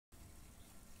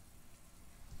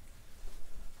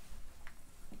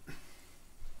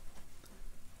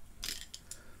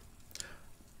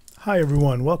Hi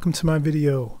everyone, welcome to my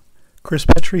video. Chris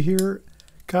Petri here.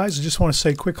 Guys, I just want to say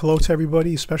a quick hello to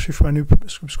everybody, especially for my new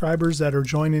subscribers that are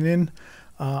joining in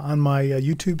on my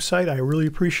YouTube site. I really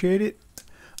appreciate it.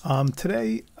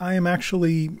 Today I am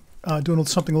actually doing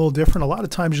something a little different. A lot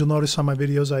of times you'll notice on my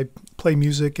videos I play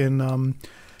music and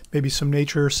maybe some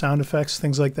nature sound effects,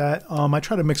 things like that. I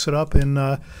try to mix it up, and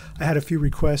I had a few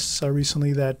requests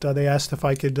recently that they asked if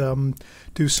I could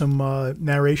do some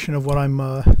narration of what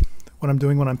I'm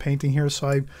doing when I'm painting here. So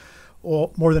I'm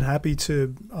more than happy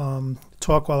to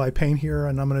talk while I paint here,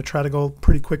 and I'm going to try to go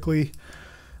pretty quickly.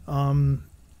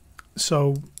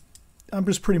 So I'm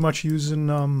just pretty much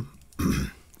using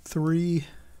three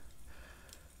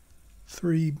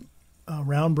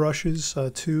round brushes,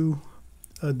 two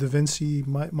Da Vinci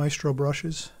Maestro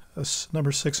brushes, a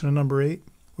number 6 and a number 8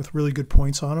 with really good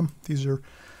points on them. These are a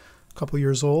couple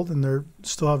years old and they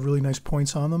still have really nice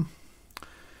points on them.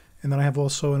 And then I have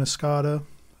also an Escada,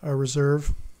 a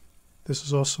Reserve. This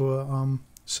is also a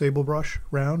sable brush,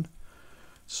 round.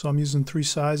 So I'm using 3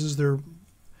 sizes.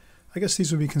 I guess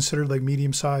these would be considered like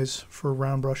medium size for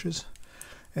round brushes.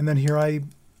 And then here I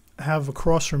have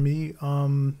across from me,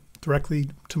 directly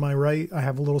to my right, I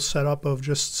have a little setup of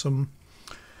just some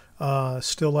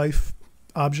still life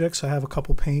objects. I have a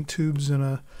couple paint tubes and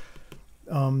a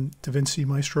Da Vinci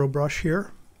Maestro brush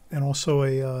here, and also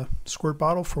a squirt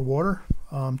bottle for water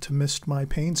to mist my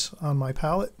paints on my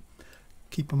palette,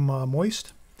 keep them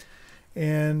moist.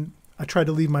 And I tried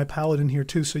to leave my palette in here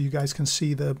too so you guys can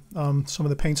see the some of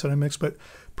the paints that I mix. But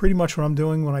pretty much what I'm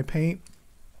doing when I paint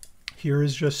here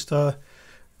is just I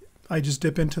just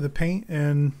dip into the paint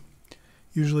and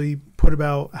usually put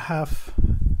about half.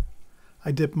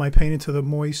 I dip my brush into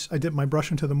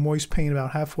the moist paint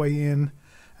about halfway in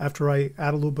after I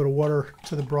add a little bit of water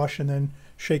to the brush, and then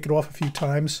shake it off a few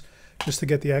times just to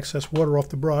get the excess water off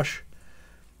the brush.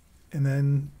 And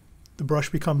then the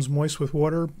brush becomes moist with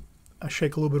water. I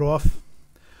shake a little bit off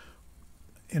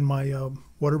in my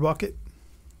water bucket.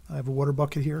 I have a water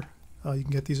bucket here. You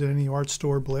can get these at any art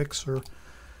store, Blick's, or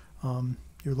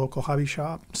your local hobby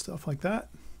shop, stuff like that.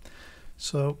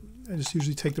 So I just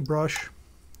usually take the brush,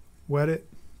 wet it,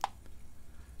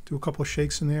 do a couple of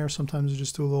shakes in there. Sometimes I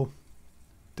just do a little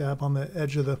dab on the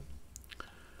edge of the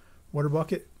water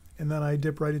bucket, and then I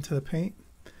dip right into the paint.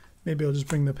 Maybe I'll just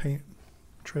bring the paint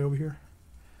tray over here.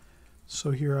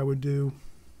 So here I would do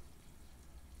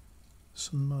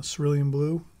some cerulean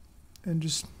blue and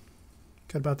just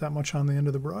get about that much on the end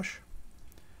of the brush,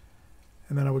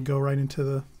 and then I would go right into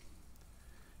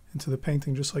the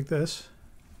painting just like this.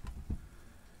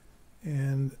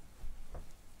 And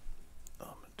I'm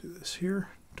going to do this here,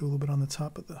 do a little bit on the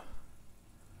top of the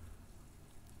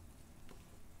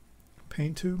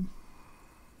paint tube.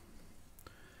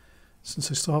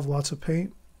 Since I still have lots of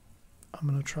paint, I'm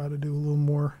going to try to do a little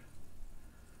more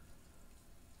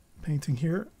painting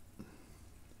here.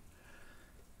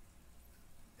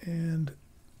 And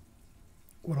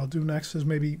what I'll do next is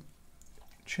maybe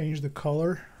change the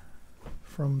color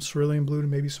from cerulean blue to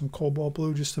maybe some cobalt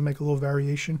blue, just to make a little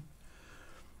variation,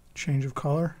 change of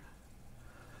color.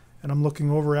 And I'm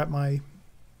looking over at my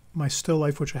still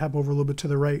life, which I have over a little bit to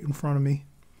the right in front of me.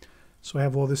 So I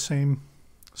have all this same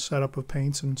setup of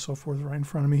paints and so forth right in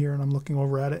front of me here, and I'm looking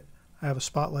over at it. I have a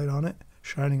spotlight on it,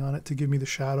 shining on it to give me the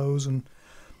shadows, and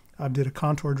I did a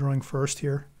contour drawing first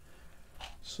here.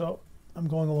 So I'm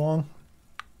going along,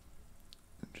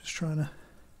 just now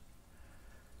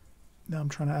I'm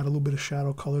trying to add a little bit of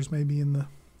shadow colors maybe in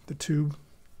the tube.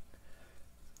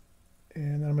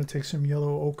 And then I'm going to take some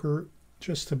yellow ochre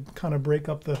just to kind of break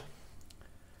up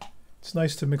it's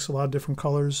nice to mix a lot of different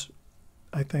colors,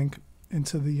 I think,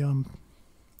 into the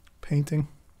painting,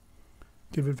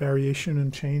 give it variation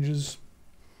and changes.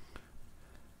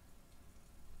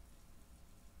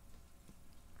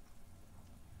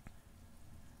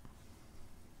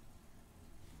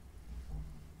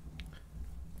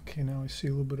 Okay, now I see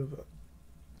a little bit of a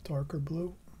darker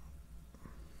blue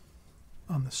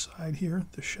on the side here,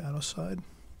 the shadow side.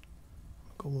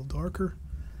 Go a little darker.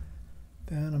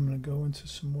 Then I'm going to go into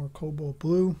some more cobalt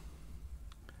blue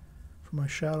for my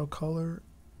shadow color.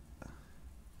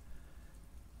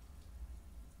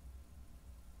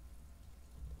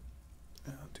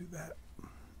 And I'll do that.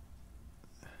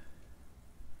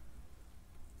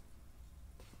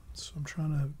 So I'm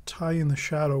trying to tie in the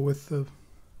shadow with the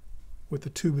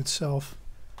tube itself.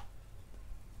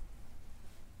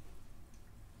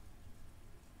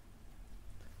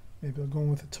 Maybe I'll go in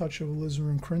with a touch of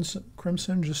alizarin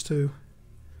crimson just to,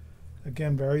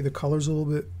 again, vary the colors a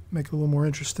little bit, make it a little more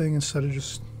interesting instead of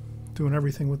just doing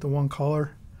everything with the one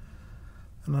color.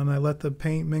 And then I let the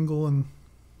paint mingle and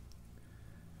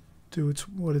do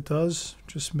what it does.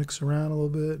 Just mix around a little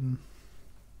bit and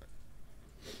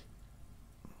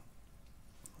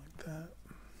like that.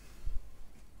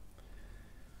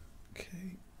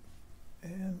 Okay,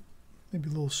 and maybe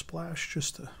a little splash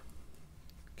just to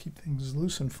keep things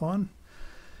loose and fun.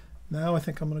 Now I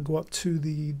think I'm going to go up to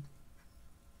the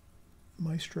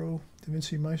Maestro, Da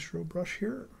Vinci Maestro brush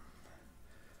here.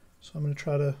 So I'm going to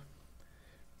try to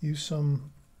use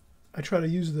some, I try to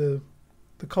use the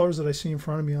colors that I see in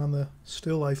front of me on the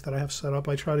still life that I have set up.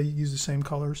 I try to use the same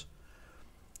colors.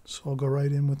 So I'll go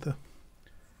right in with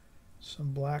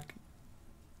some black.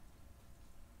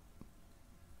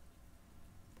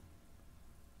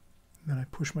 And then I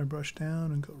push my brush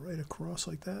down and go right across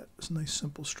like that. It's a nice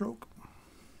simple stroke.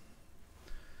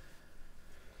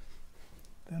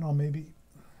 Then I'll maybe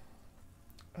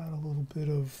add a little bit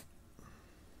of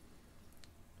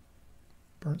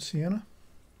burnt sienna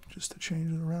just to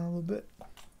change it around a little bit.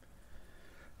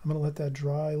 I'm going to let that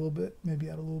dry a little bit, maybe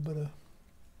add a little bit of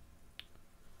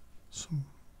some,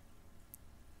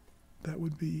 that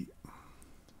would be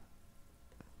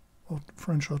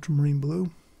French ultramarine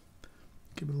blue.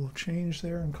 Give it a little change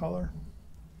there in color.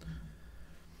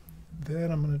 Then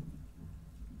I'm going to,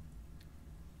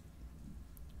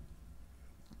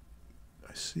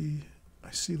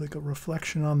 I see like a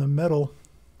reflection on the metal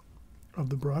of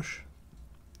the brush,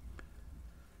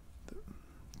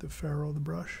 the ferrule of the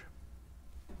brush.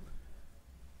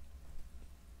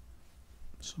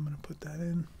 So I'm going to put that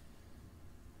in.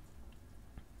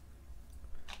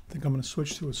 I think I'm going to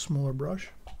switch to a smaller brush.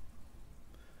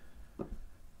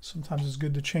 Sometimes it's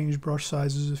good to change brush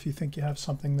sizes if you think you have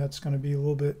something that's going to be a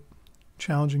little bit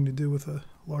challenging to do with a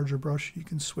larger brush. You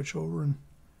can switch over and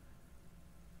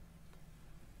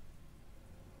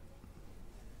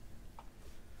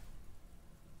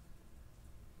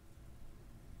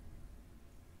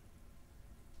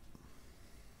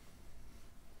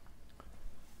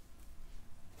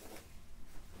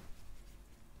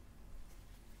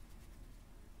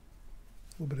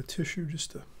a little bit of tissue just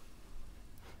to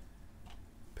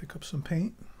pick up some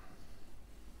paint.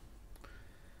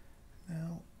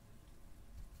 Now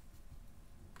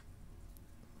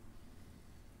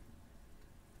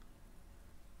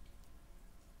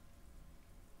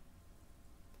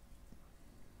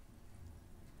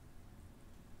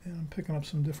and I'm picking up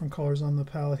some different colors on the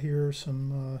palette here,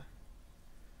 some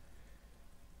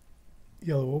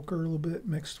yellow ochre a little bit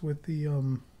mixed with the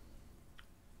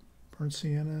burnt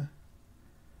sienna,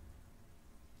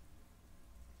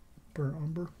 burnt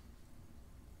umber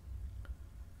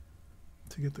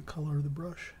to get the color of the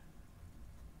brush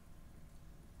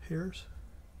hairs.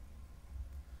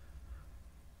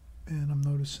 And I'm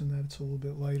noticing that it's a little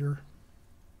bit lighter.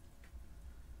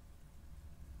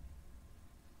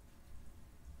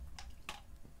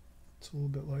 It's a little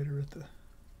bit lighter at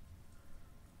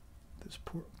this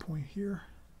point here.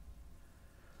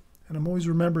 And I'm always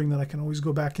remembering that I can always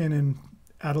go back in and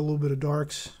add a little bit of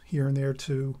darks here and there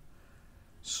to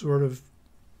sort of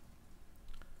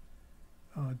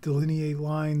delineate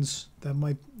lines that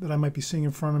I might be seeing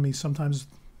in front of me. Sometimes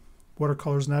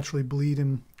watercolors naturally bleed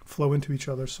and flow into each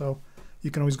other, so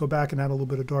you can always go back and add a little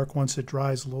bit of dark once it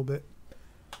dries a little bit.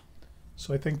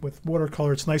 So I think with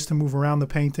watercolor, it's nice to move around the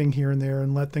painting here and there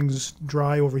and let things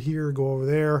dry over here, go over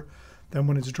there. Then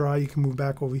when it's dry, you can move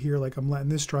back over here, like I'm letting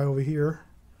this dry over here,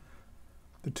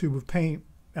 the tube of paint,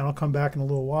 and I'll come back in a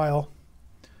little while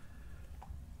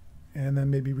and then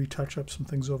maybe retouch up some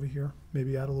things over here.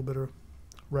 Maybe add a little bit of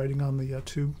writing on the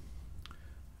tube,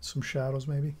 some shadows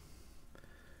maybe.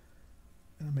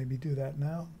 And I'll maybe do that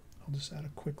now. I'll just add a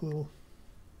quick little,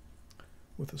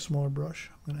 with a smaller brush,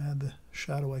 I'm going to add the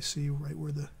shadow I see right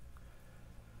where the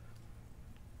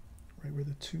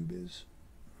tube is.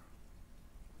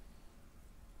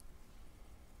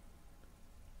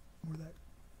 Where that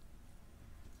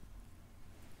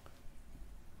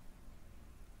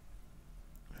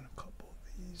and a couple of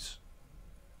these.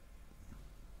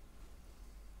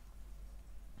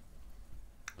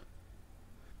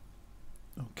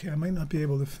 Okay, I might not be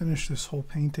able to finish this whole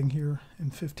painting here in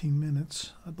 15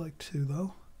 minutes. I'd like to,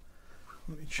 though.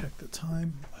 Let me check the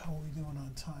time. How are we doing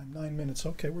on time? 9 minutes.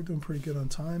 Okay, we're doing pretty good on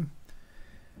time.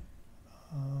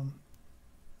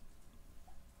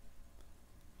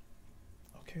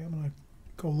 Okay, I'm going to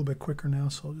go a little bit quicker now,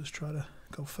 so I'll just try to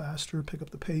go faster, pick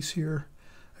up the pace here.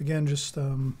 Again, just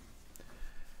adding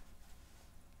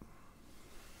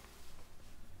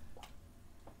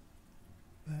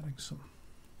some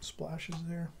splashes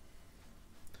there.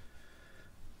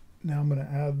 Now I'm going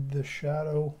to add the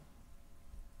shadow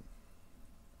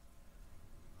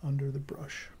under the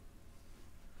brush.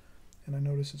 And I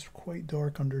notice it's quite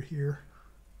dark under here.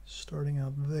 starting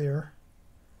out there.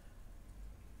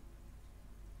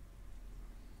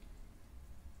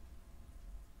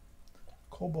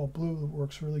 Cobalt blue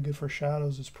works really good for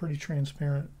shadows. It's pretty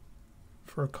transparent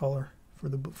for a color.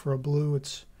 For a blue,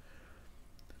 it's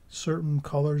certain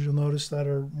colors you'll notice that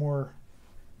are more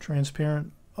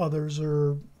transparent. Others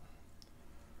are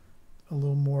a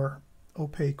little more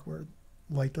opaque where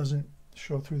light doesn't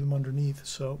show through them underneath.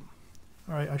 So,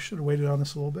 all right, I should have waited on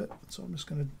this a little bit. So I'm just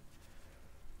going to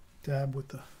dab with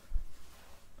the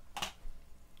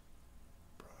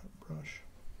brush.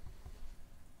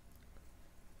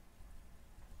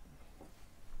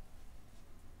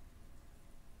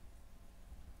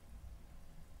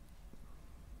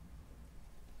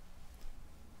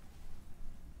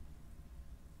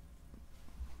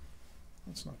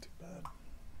 That's not too bad.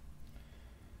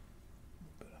 A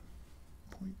bit of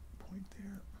point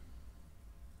there.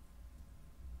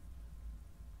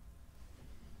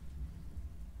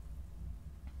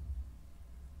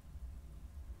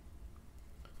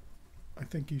 I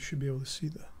think you should be able to see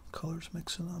the colors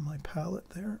mixing on my palette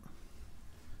there.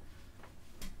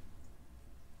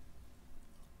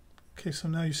 Okay, so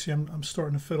now you see I'm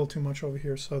starting to fiddle too much over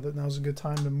here, so that now's a good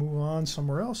time to move on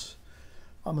somewhere else.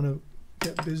 I'm going to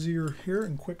get busier here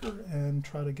and quicker and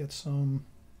try to get some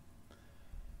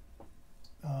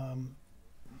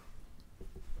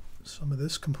of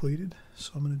this completed.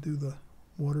 So I'm going to do the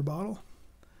water bottle.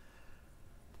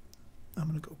 I'm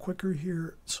going to go quicker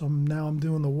here. So now I'm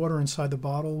doing the water inside the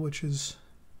bottle, which is,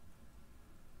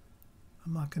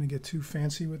 I'm not going to get too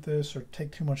fancy with this or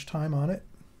take too much time on it.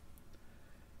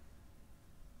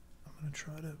 I'm going to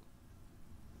try to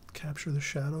capture the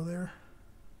shadow there.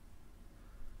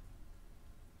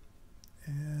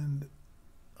 And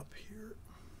up here.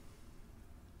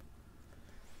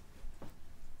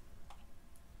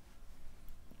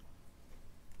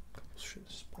 Couple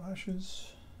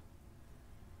splashes.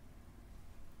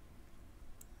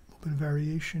 A little bit of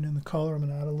variation in the color. I'm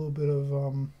going to add a little bit of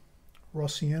raw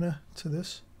sienna to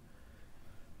this.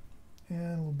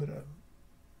 And a little bit of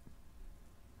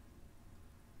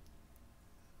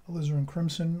alizarin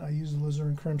crimson. I use the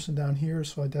alizarin crimson down here,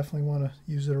 so I definitely want to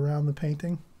use it around the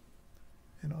painting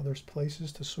in other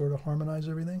places to sort of harmonize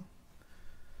everything.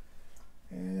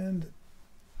 And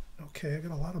okay, I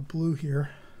got a lot of blue here.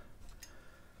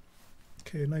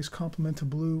 Okay, a nice complement to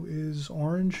blue is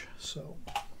orange, so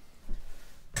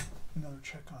another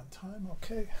check on time.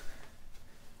 Okay,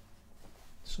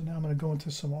 so now I'm going to go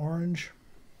into some orange.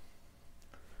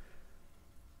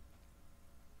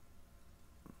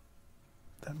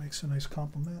 That makes a nice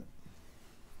complement.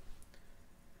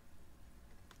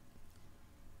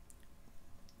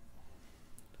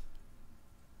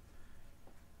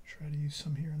 Try to use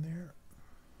some here and there.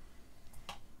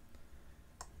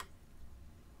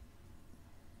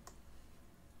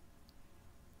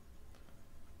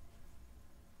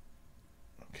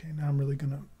 Okay, now I'm really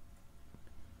gonna,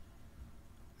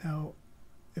 now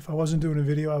if I wasn't doing a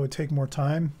video, I would take more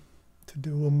time to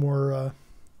do a little more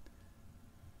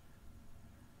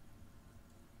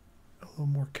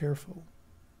careful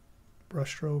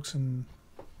brush strokes and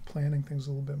planning things a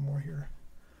little bit more here.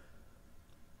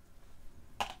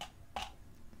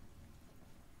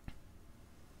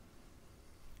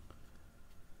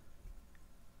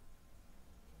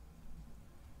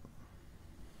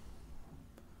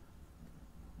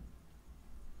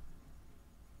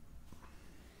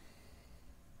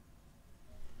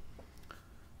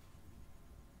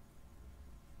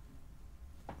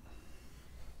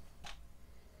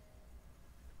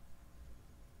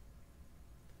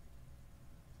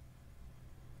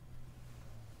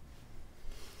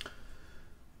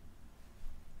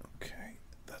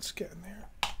 Getting there,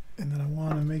 and then I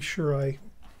want to make sure I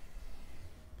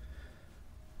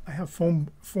have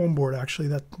foam board actually,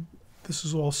 that this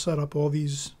is all set up. All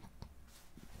these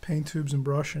paint tubes and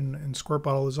brush and squirt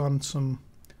bottle is on some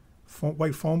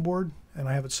white foam board, and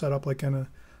I have it set up like on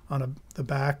the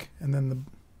back and then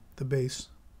the base,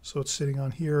 so it's sitting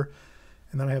on here,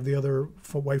 and then I have the other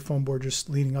white foam board just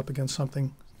leaning up against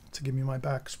something to give me my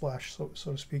backsplash,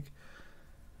 so to speak.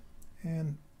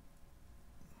 And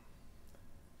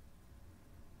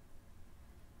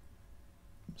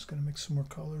I'm just going to mix some more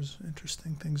colors,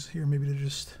 interesting things here, maybe to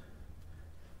just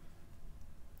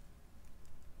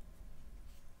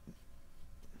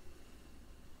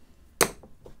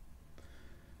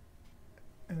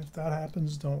and if that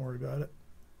happens, don't worry about it.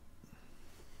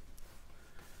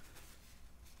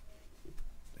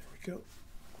 There we go.